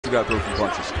you got to throw some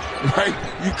punches, right?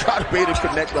 You got to be able to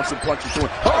connect on some punches to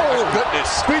it. Oh,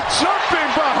 goodness. The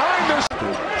jumping behind the...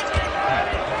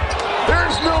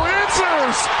 There's no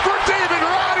answers for David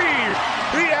Roddy.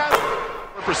 He has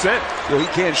 100%. Well, he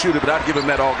can shoot it, but I'd give him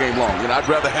that all game long. You know, I'd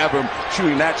rather have him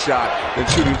shooting that shot than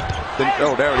shooting...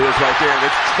 oh, there it is right there.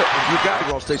 You got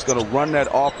Colorado State's going to run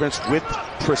that offense with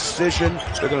precision.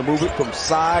 They're going to move it from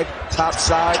side, top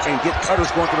side, and get cutters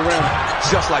going to the rim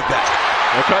just like that.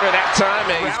 The cutter that time,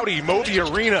 a rowdy Moby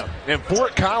Arena in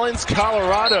Fort Collins,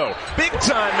 Colorado.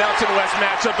 Big-time Mountain West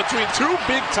matchup between two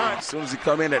big-time. As soon as he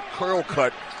come in, that curl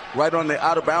cut right on the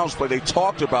out-of-bounds play, they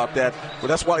talked about that, but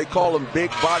that's why they call him Big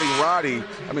Body Roddy.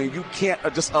 I mean, you can't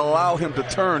just allow him to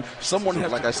turn. Someone has,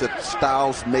 like I said,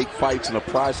 styles make fights, in a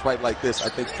prize fight like this, I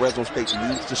think Fresno State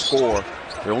needs to score.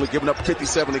 They're only giving up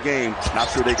 57 a game. Not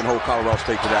sure they can hold Colorado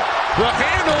State to that. The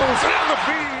handles and the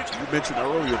feed. You mentioned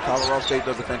earlier, Colorado State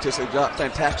does a fantastic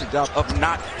job of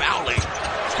not fouling.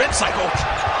 Spin cycle.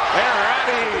 And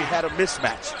Roddy. They had a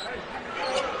mismatch.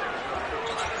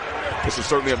 This is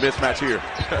certainly a mismatch here.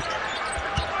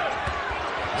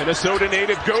 Minnesota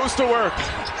native goes to work.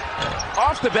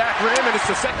 Off the back rim, and it's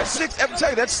the second. I tell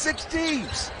you, that's 6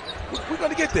 teams. We're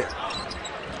going to get there.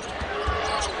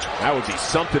 That would be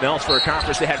something else for a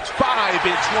conference. They had 5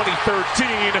 in 2013.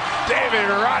 David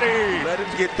Roddy. Let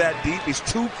him get that deep. He's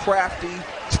too crafty,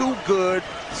 too good.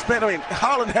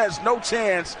 Holland has no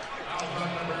chance.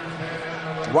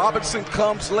 Robinson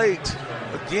comes late.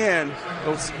 Again,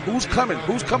 who's coming?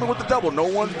 Who's coming with the double? No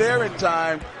one's there in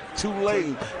time. Too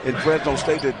late. In Fresno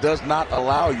State, that does not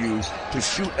allow you to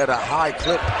shoot at a high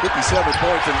clip. 57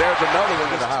 points, and there's another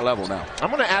one at a high level now. I'm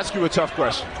going to ask you a tough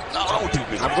question. No, don't do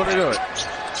me. I'm going to do it.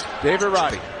 David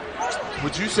Roddy,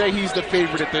 would you say he's the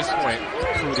favorite at this point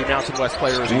for the Mountain West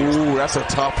Player of the Year? Ooh, that's a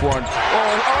tough one.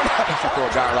 For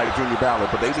a guy like Junior Ballard,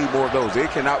 but they need more of those. They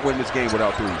cannot win this game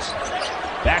without threes.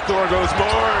 Backdoor goes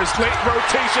Moores. Great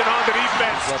rotation on the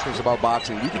defense. That's about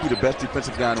boxing. You can be the best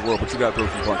defensive guy in the world, but you got to throw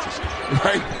some punches,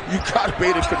 right? You got to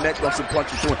be able to connect on some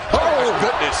punches to it. Oh,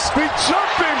 goodness. The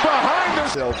jumping behind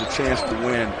us. Themselves a chance to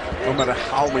win, no matter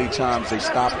how many times they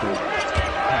stop them.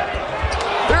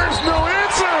 There's no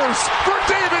answers for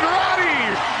David Roddy.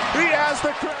 He has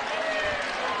the...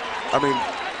 I mean,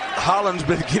 Holland's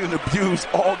been getting abused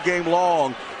all game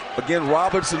long. Again,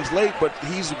 Robinson's late, but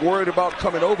he's worried about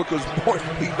coming over because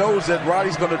he knows that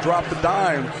Roddy's going to drop the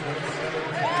dime.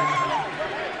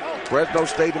 Fresno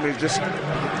State, I mean, just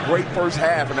great first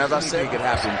half, and as I say, it could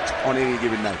happen on any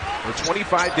given night. We're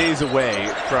 25 days away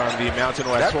from the Mountain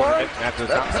West tournament at the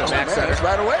Thompson Max Center. That's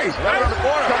right away. Right around the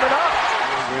corner. Coming up.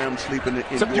 Sleeping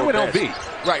in some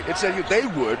UNLV. Right. It said they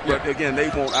would, but again, they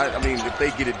won't. I mean, if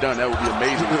they get it done, that would be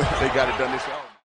amazing. They got it done this year.